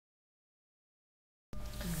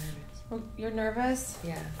You're nervous?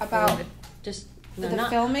 Yeah. About just the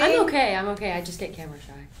filming? I'm okay. I just get camera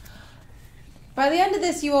shy. By the end of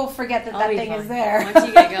this, you will forget that thing is there. Once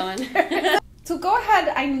you get going. So go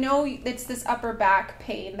ahead. I know it's this upper back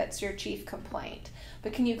pain that's your chief complaint.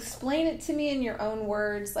 But can you explain it to me in your own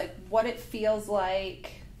words, like what it feels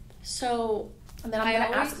like? So... And then I'm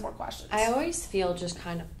going to ask more questions. I always feel just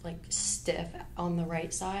kind of like stiff on the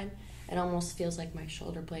right side. It almost feels like my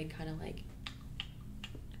shoulder blade kind of like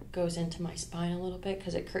goes into my spine a little bit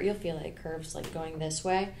because you'll feel it curves like going this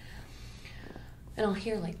way. And I'll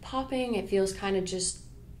hear like popping. It feels kind of just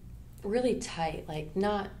really tight, like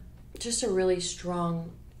not just a really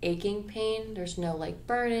strong aching pain. There's no like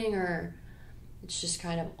burning or it's just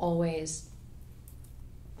kind of always,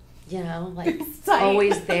 like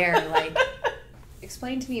always there, like.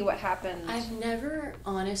 Explain to me what happened. I've never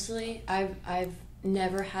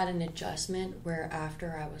had an adjustment where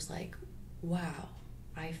after I was like, wow,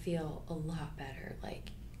 I feel a lot better.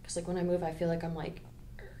 Like, because like when I move, I feel like I'm like,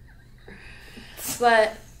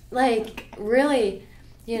 but like really,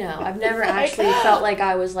 I've never actually felt like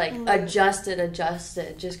I was like adjusted,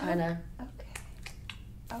 just kind of.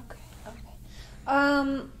 Okay.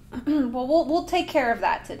 Well, we'll take care of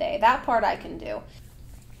that today. That part I can do.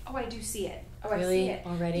 Oh, I do see it. Oh, really? I see it.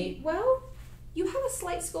 Already? Well, you have a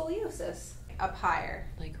slight scoliosis up higher.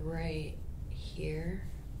 Like right here,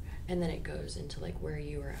 and then it goes into like where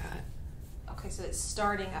you were at. Okay, so it's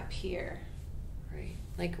starting up here. Right.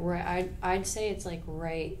 Like right. I'd say it's like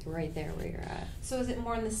right there where you're at. So is it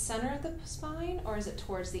more in the center of the spine, or is it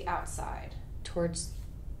towards the outside? Towards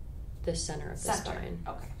the center of the spine.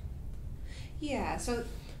 Okay. Yeah. So.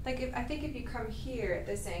 Like, I think if you come here at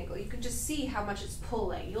this angle, you can just see how much it's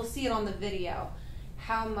pulling. You'll see it on the video,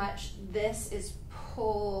 how much this is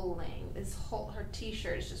pulling. Her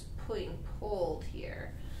t-shirt is just pulled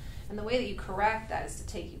here. And the way that you correct that is to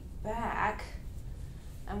take you back,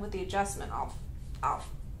 and with the adjustment, I'll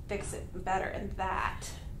fix it better in that.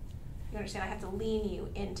 You understand? I have to lean you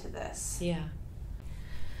into this. Yeah.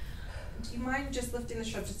 Do you mind just lifting the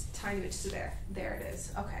shirt just a tiny bit to there? There it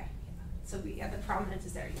is. Okay. So the prominence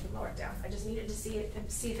is there. You can lower it down. I just needed to see it and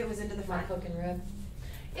see if it was into the front. My poking rib.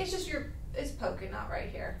 It's just it's poking, not right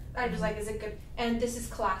here. I just like, is it good? And this is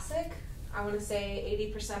classic. I want to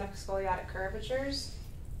say 80% of scoliotic curvatures.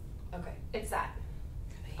 Okay. It's that.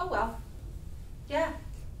 Oh well. Yeah.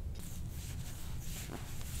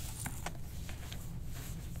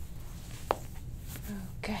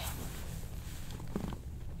 Okay.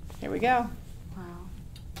 Here we go. Wow.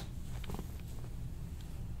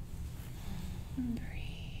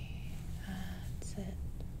 That's it.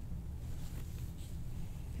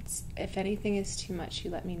 If anything is too much,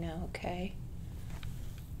 you let me know, okay?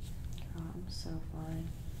 Oh, I'm so fine.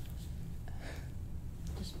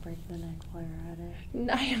 Just break the neck while you're at it.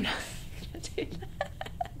 No, I am not going to do that.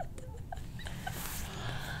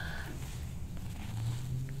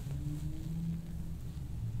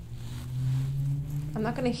 I'm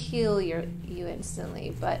not going to heal you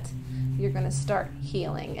instantly, but you're going to start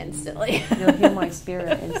healing instantly. You'll heal my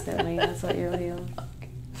spirit instantly. That's what you'll heal.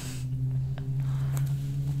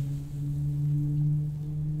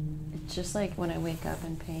 It's just like when I wake up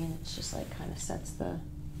in pain, it's just like kind of sets the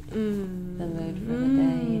mood for the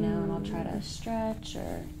day, and I'll try to stretch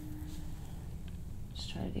or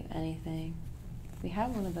just try to do anything. We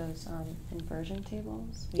have one of those inversion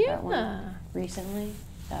tables. We got one recently.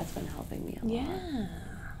 That's been helping me a lot. Yeah.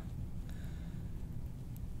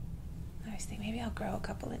 I was thinking maybe I'll grow a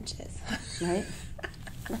couple inches. Right?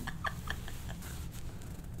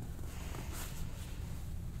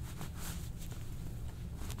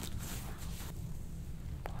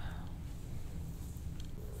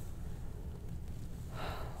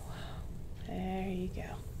 There you go.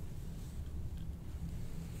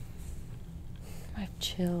 I have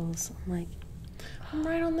chills. I'm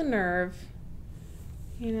right on the nerve.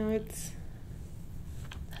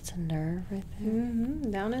 That's a nerve right there.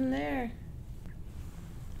 Mm-hmm, down in there.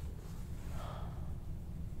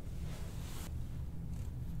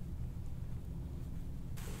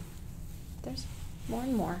 There's more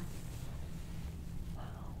and more. Wow.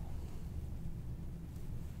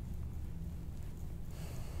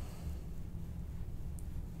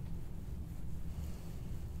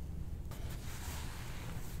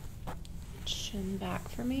 Chin back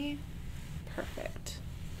for me. Perfect.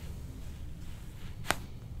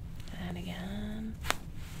 And again.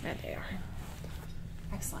 There they are.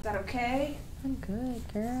 Excellent. Is that okay? I'm good,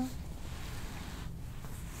 girl.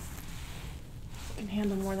 I can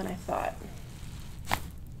handle more than I thought.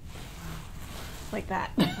 Like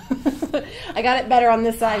that. I got it better on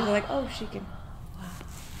this side. You're like, oh, she can. Wow.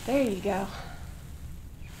 There you go.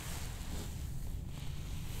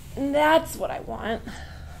 That's what I want.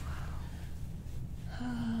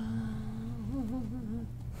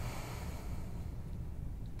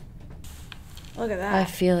 Look at that. I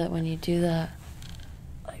feel it when you do that.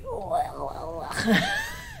 Like,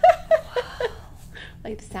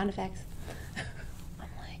 like the sound effects. I'm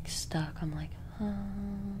like stuck. I'm like,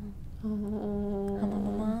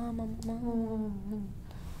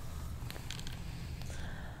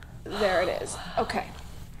 There it is. Okay.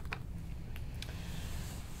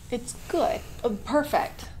 It's good. Oh,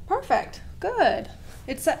 perfect. Perfect. Good.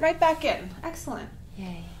 It's set right back in. Excellent.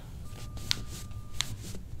 yay.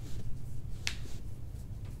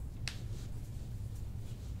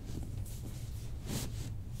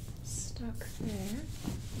 Stuck there.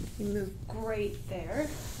 You move great there.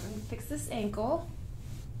 I'm gonna fix this ankle.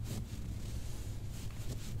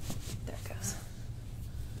 There it goes.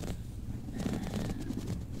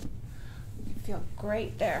 You feel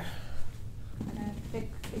great there. I gotta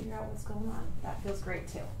figure out what's going on. That feels great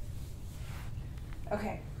too.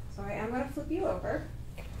 Okay, so I am gonna flip you over.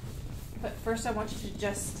 But first I want you to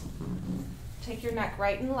just take your neck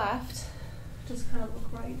right and left. Just kind of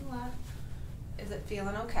look right and left. Is it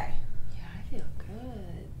feeling okay? Yeah, I feel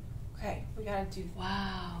good. Okay, we gotta do.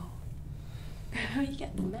 Wow. You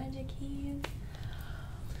got the magic hands.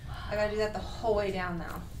 I gotta do that the whole way down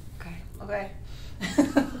now. Okay. Okay.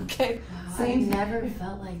 Okay. Wow, Same. I've never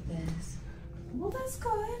felt like this. Well, that's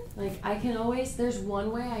good. Like, I can always, there's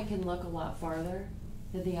one way I can look a lot farther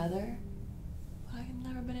than the other, but I've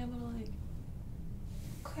never been able to, like.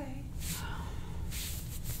 Okay.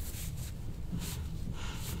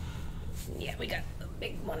 Yeah, we got a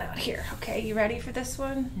big one out here. Okay, you ready for this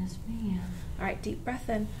one? Yes, ma'am. All right, deep breath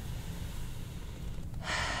in.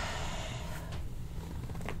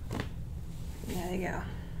 There you go.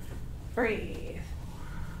 Breathe.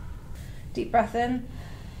 Deep breath in.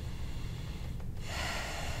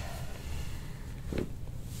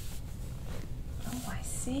 Oh, I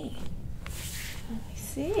see.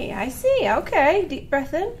 I see. Okay, deep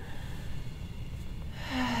breath in.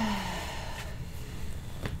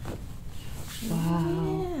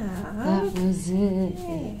 Wow. Yeah. That was it.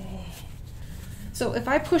 Okay. So if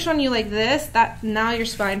I push on you like this, that now your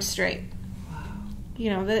spine's straight. Wow.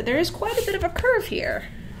 You know, there is quite a bit of a curve here.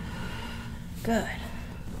 Good.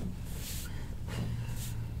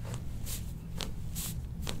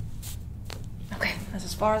 Okay, that's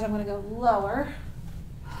as far as I'm going to go. Lower.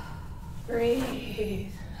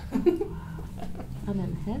 Breathe. I'm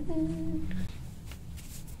in heaven.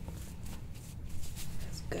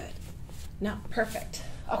 That's good. No, perfect.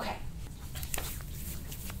 Okay.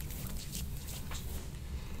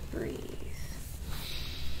 Breathe.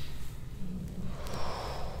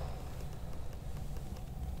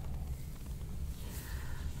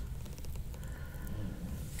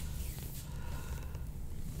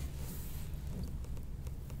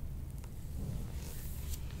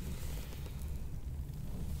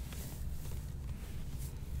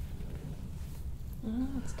 Oh,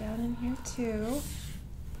 it's down in here too.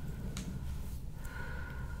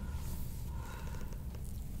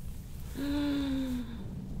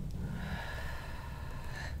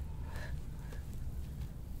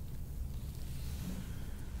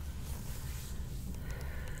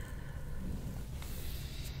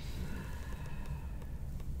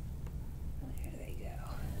 There they go.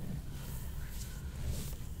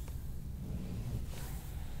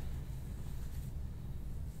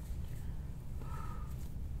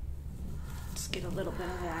 Just get a little bit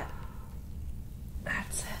of that.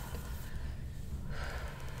 That's it.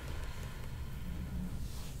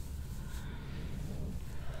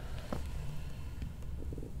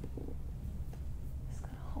 Just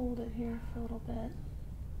gonna hold it here for a little bit.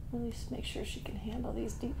 At least make sure she can handle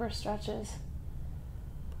these deeper stretches.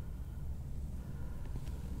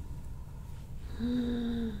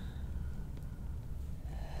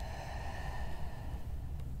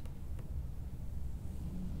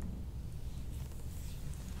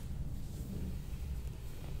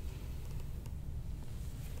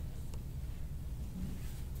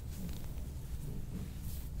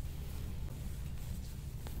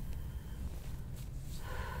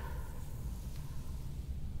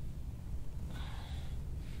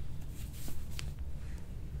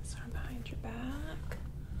 Arm behind your back.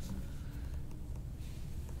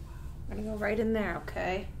 We're gonna go right in there,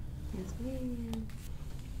 okay? Yes, ma'am.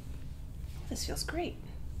 This feels great.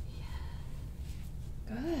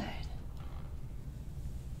 Good.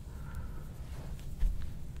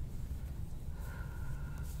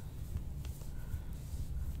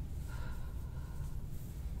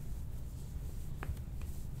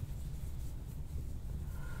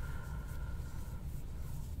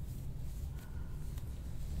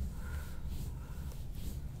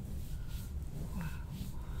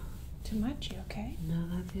 too much? You okay? No,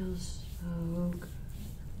 that feels so good.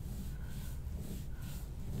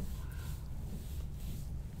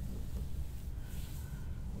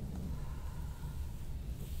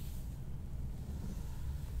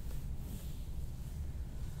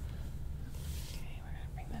 Okay, we're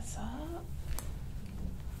gonna bring this up.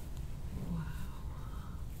 Wow.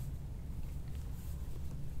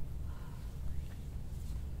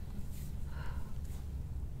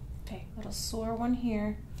 Okay, little sore one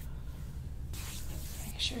here.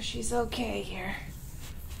 Make sure she's okay here.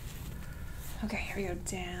 Okay, here we go,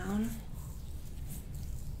 down.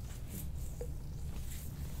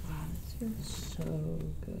 Wow, this feels so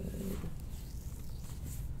good.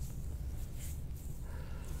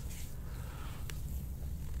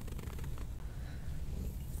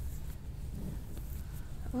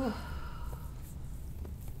 Ooh.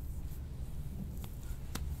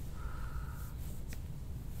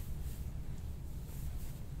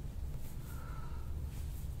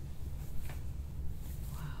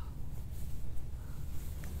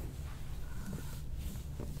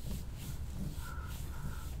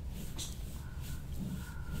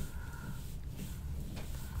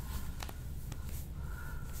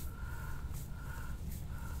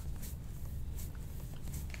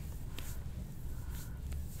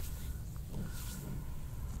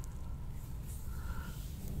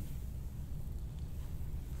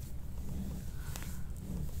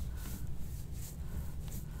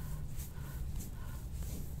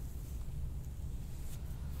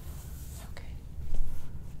 Okay.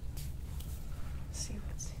 See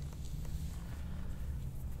what's.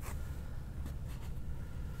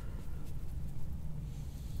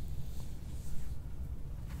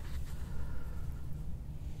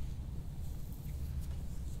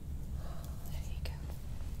 There you go.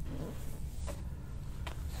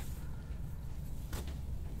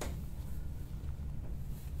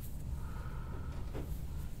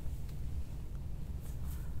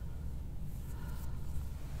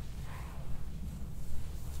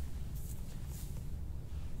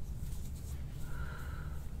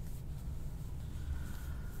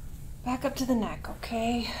 Back up to the neck,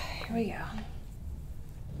 okay? Here we go. I'm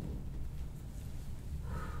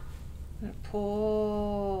gonna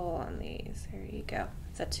pull on these. There you go.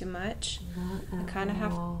 Is that too much? Not I kind of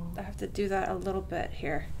have all. I have to do that a little bit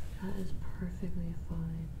here. That is perfectly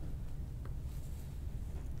fine.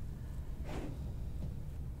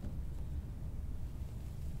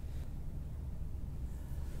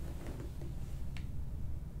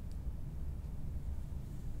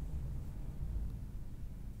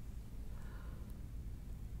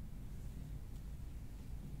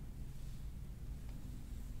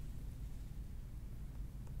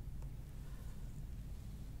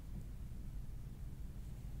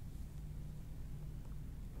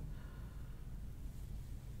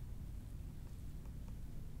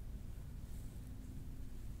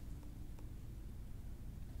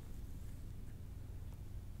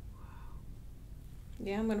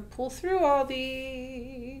 Yeah, I'm gonna pull through all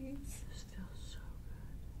these. This feels so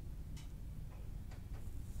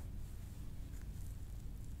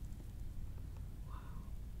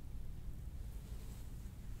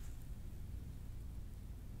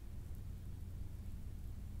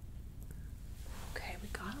good. Okay, we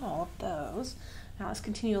got all of those. Now let's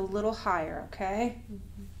continue a little higher, okay?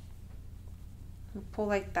 We'll pull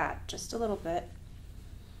like that, just a little bit.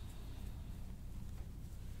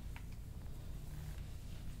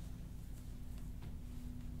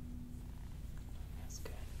 That's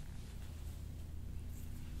good.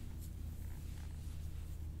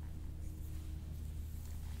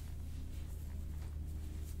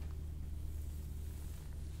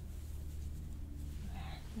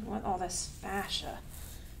 We want all this fascia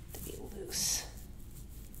to be loose.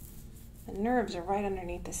 The nerves are right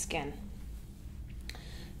underneath the skin.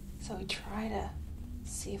 So we try to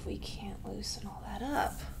see if we can't loosen all that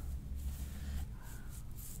up.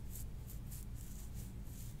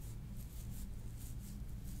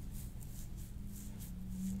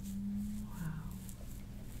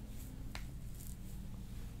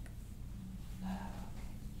 Wow.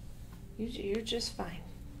 You're just fine.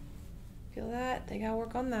 Feel that? They gotta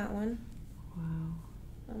work on that one. Wow.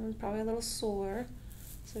 That one's probably a little sore.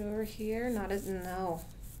 Is it over here? Not as, no.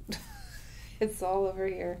 It's all over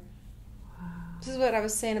here. Wow. This is what I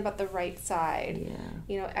was saying about the right side. Yeah.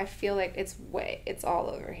 You know, I feel like it's all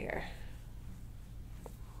over here.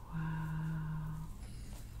 Wow.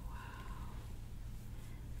 Wow.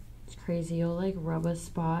 It's crazy. You'll like rub a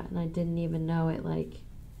spot and I didn't even know it. Like,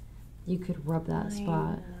 you could rub that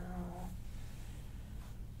spot. know.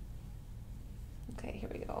 Okay, here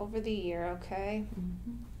we go. Over the ear, okay?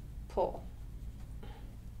 Mm-hmm. Pull.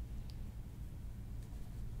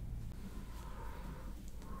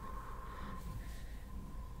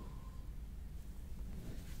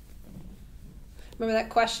 Remember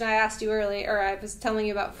that question I asked you earlier, or I was telling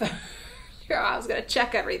you about I was going to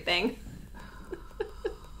check everything.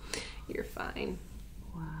 You're fine.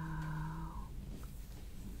 Wow.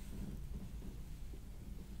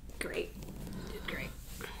 Great. You did great.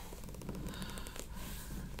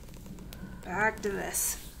 Back to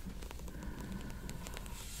this.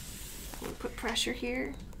 We'll put pressure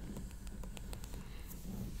here.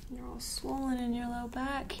 You're all swollen in your low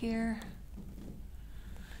back here.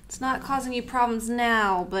 It's not causing you problems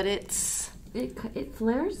now, but it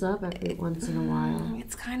flares up every once in a while.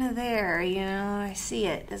 It's kind of there, you know. I see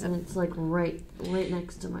it. And it's like right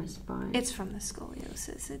next to my spine. It's from the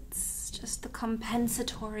scoliosis. It's just the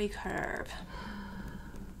compensatory curve.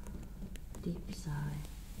 Deep sigh.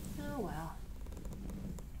 Oh well.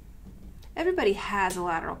 Everybody has a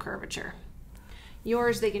lateral curvature.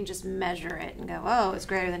 Yours, they can just measure it and go, oh, it's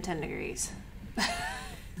greater than 10 degrees.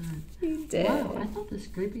 You did. Wow, I thought the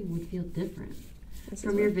scraping would feel different.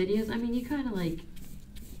 From your videos, I mean, you kind of like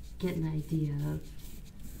get an idea of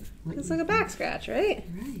what it's like a back scratch, right?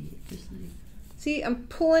 Right, just like... See, I'm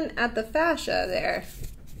pulling at the fascia there.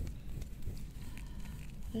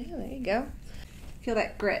 Yeah, there you go. Feel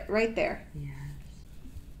that grit right there. Yes.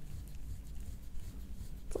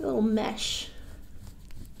 It's like a little mesh.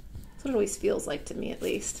 That's what it always feels like to me, at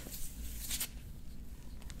least.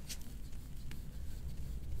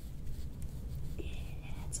 Yeah,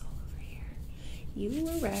 it's all over here. You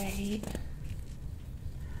were right.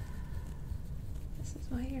 This is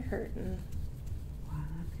why you're hurting. Wow,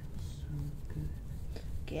 that feels so good.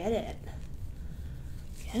 Get it.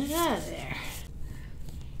 Get it out of there.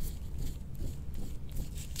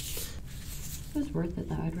 It was worth it,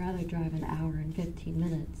 though. I'd rather drive an hour and 15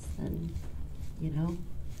 minutes than, you know,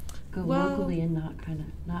 go locally and not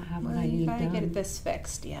have what I need done. You gotta get this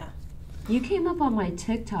fixed, yeah. You came up on my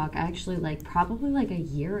TikTok actually, like probably like a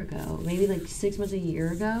year ago, maybe like 6 months, a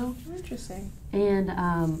year ago. Interesting. And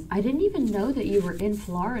I didn't even know that you were in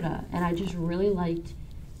Florida, and I just really liked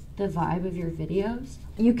the vibe of your videos.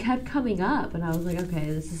 You kept coming up, and I was like, okay,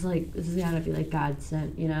 this is gotta be like God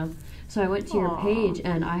sent, you know. So I went to your page,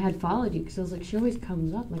 and I had followed you because I was like, she always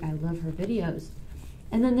comes up. Like, I love her videos.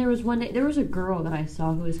 And then there was one day, there was a girl that I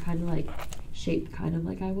saw who was kind of like shaped kind of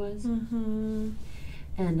like I was. Mm-hmm.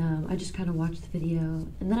 And I just kind of watched the video.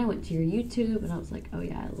 And then I went to your YouTube, and I was like, oh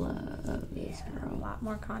yeah, I love this girl. A lot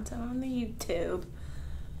more content on the YouTube.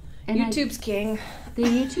 And YouTube's king. The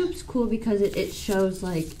YouTube's cool because it shows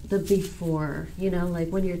like the before, you know, like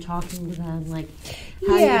when you're talking to them, like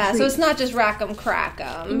how yeah. So it's not just rack 'em, crack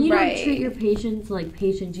 'em. And you right. don't treat your patients like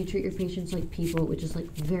patients. You treat your patients like people, which is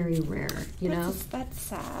like very rare, you know. That's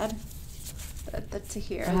sad. To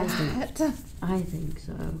hear I think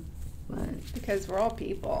so, but because we're all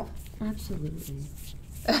people. Absolutely.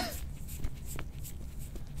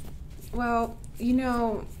 Well, you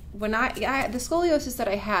know. When the scoliosis that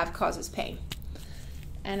I have causes pain,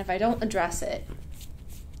 and if I don't address it,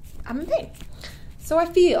 I'm in pain. So I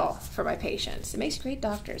feel for my patients. It makes great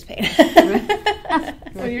doctors pain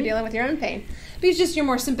when you're dealing with your own pain, because just you're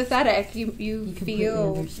more sympathetic. You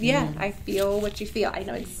feel, yeah, I feel what you feel. I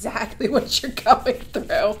know exactly what you're going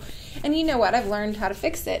through, and you know what? I've learned how to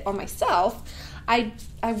fix it on myself. I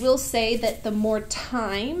will say that the more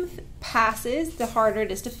time passes, the harder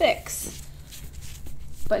it is to fix.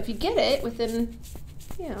 But if you get it within,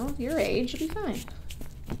 you know, your age, you'll be fine.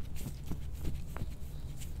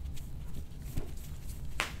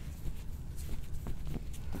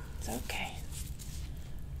 It's okay.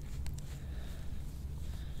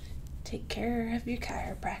 Take care of your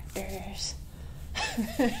chiropractors.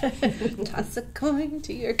 Toss a coin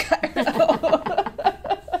to your chiro.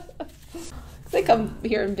 They come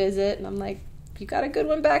here and visit, and I'm like, you got a good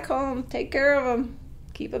one back home. Take care of them.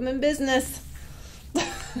 Keep them in business.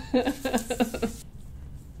 Wow.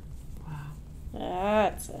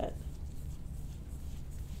 That's it.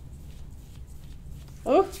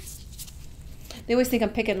 Oh. They always think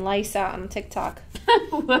I'm picking lice out on TikTok.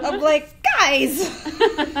 I'm like, guys!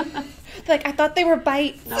 Like, I thought they were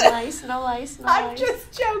bites. No lice, no lice, no lice. I'm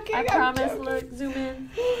just joking. I promise. Joking. Look, zoom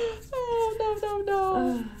in. Oh,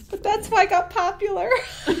 no. But that's why I got popular.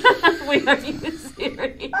 Wait, are you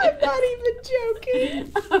serious? I'm not even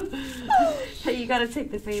joking. Hey, you gotta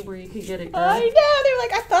take the fame where you can get it, girl. I know. They're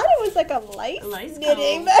like, I thought it was like a lice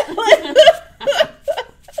knitting.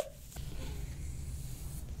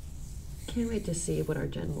 Can't wait to see what our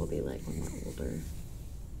gen will be like when we're older.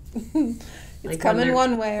 It's like coming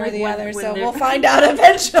one way or the other, so when we'll find out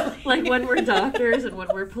eventually. Like when we're doctors and when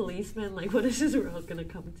we're policemen, like what is this world gonna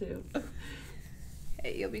come to?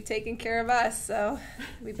 Hey, you'll be taking care of us, so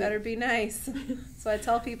we better be nice. So I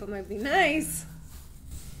tell people, I'm gonna be nice.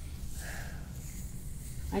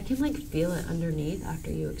 I can like feel it underneath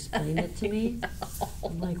after you explained it to me.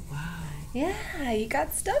 I'm like, wow. Yeah, you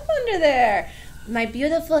got stuff under there. My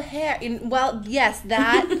beautiful hair. Well, yes,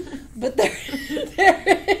 that. But there is.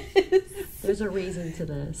 There's a reason to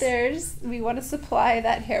this. We want to supply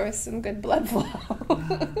that hair with some good blood flow.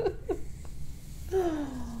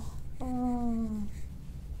 Wow.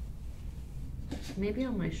 Maybe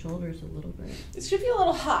on my shoulders a little bit. It should be a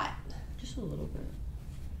little hot. Just a little bit.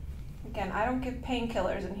 Again, I don't give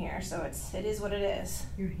painkillers in here, so it is what it is.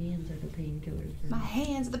 Your hands are the painkillers. My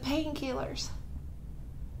hands are the painkillers.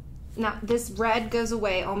 Now, this red goes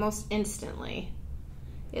away almost instantly.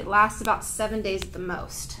 It lasts about 7 days at the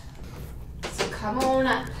most. So come on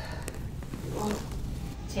up.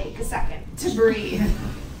 Take a second to breathe.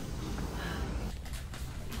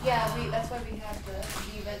 Yeah, that's why we have the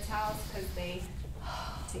Diva towels, because they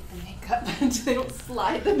take the makeup and they don't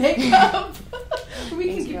slide the makeup. We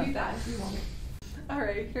can give you that if you want. All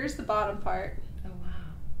right, here's the bottom part. Oh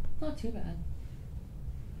wow, not too bad.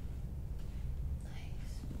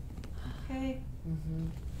 Nice. Okay. Mm-hmm.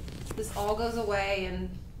 This all goes away in,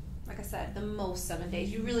 like I said, the most 7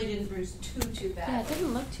 days. You really didn't bruise too bad. Yeah, it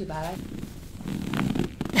didn't look too bad.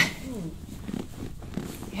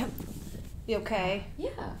 Yep. You okay? Yeah.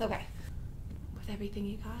 Okay. With everything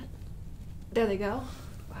you got? There they go.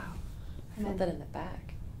 Wow. I felt that in the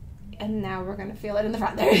back. And now we're going to feel it in the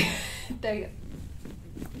front. There you go. There you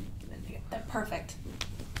go. Perfect.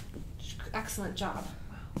 Excellent job.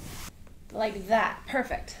 Wow. Like that.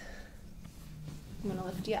 Perfect. I'm going to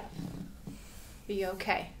lift you up. Are you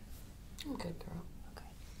okay? I'm good, girl. Okay.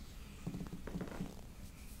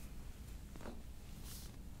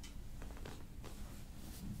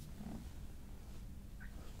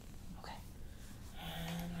 Okay.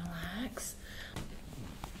 And relax.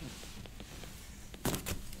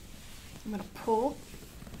 I'm going to pull.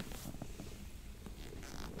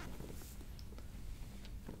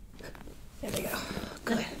 There we go.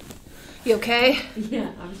 Good. You okay?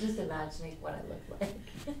 Yeah, I was just imagining what I look like.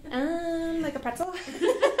 Like a pretzel.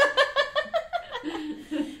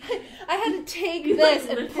 I had to take this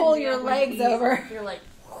and pull your legs over. You're like,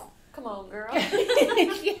 come on, girl.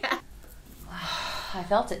 Yeah. I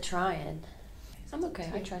felt it trying. I'm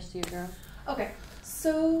okay. I trust you, girl. Okay,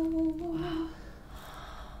 so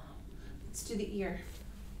let's do the ear.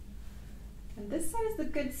 And this side is the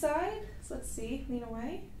good side. So let's see. Lean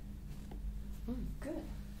away. Good.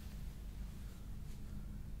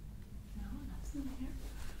 No, nothing there.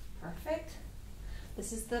 Perfect.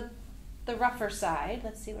 This is the rougher side.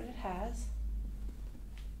 Let's see what it has.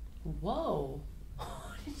 Whoa.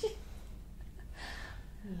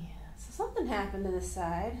 Yeah. So something happened to this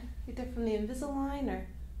side, either from the Invisalign or.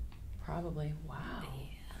 Probably. Wow.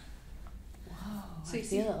 Yeah. Whoa. So I you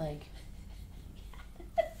see- feel it like.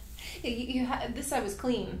 Yeah, this side was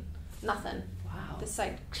clean. Nothing. Wow. This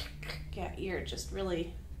side, yeah, ear just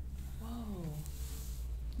really. Whoa.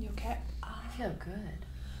 You okay? I feel good.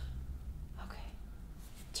 Okay.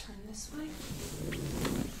 Turn this way.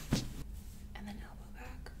 And then elbow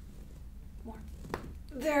back. More.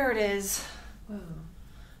 There it is. Whoa.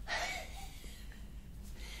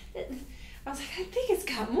 I was like, I think it's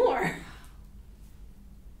got more.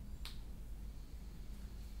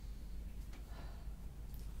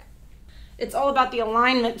 It's all about the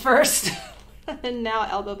alignment first. And now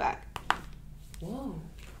elbow back. Whoa.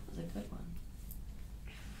 That was a good one.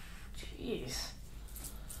 Jeez.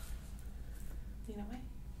 Lean away.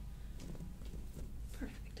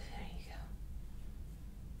 Perfect. There you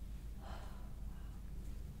go.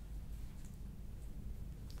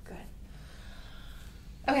 Good.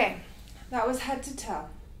 Okay. That was head to toe.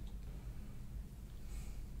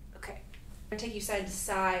 Okay. I'm going to take you side to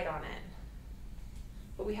side on it.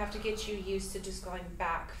 But we have to get you used to just going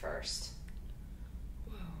back first.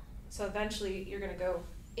 Whoa. So eventually you're going to go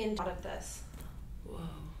in out of this. Whoa.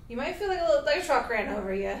 You might feel like a truck ran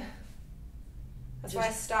over you. That's why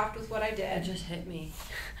I stopped with what I did. It just hit me.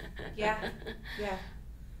 Yeah. Yeah.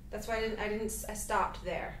 That's why I stopped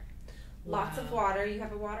there. Lots of Wow. water. You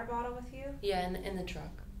have a water bottle with you? Yeah, in the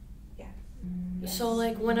truck. Yeah. So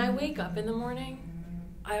like when I wake up in the morning,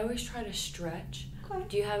 I always try to stretch. Okay.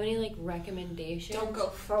 Do you have any like recommendations? Don't go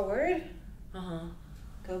forward. Uh-huh.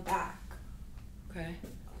 Go back. Okay.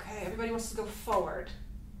 Okay, everybody wants to go forward.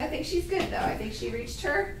 I think she's good though. I think she reached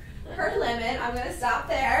her limit. I'm gonna stop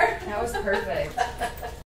there. That was perfect.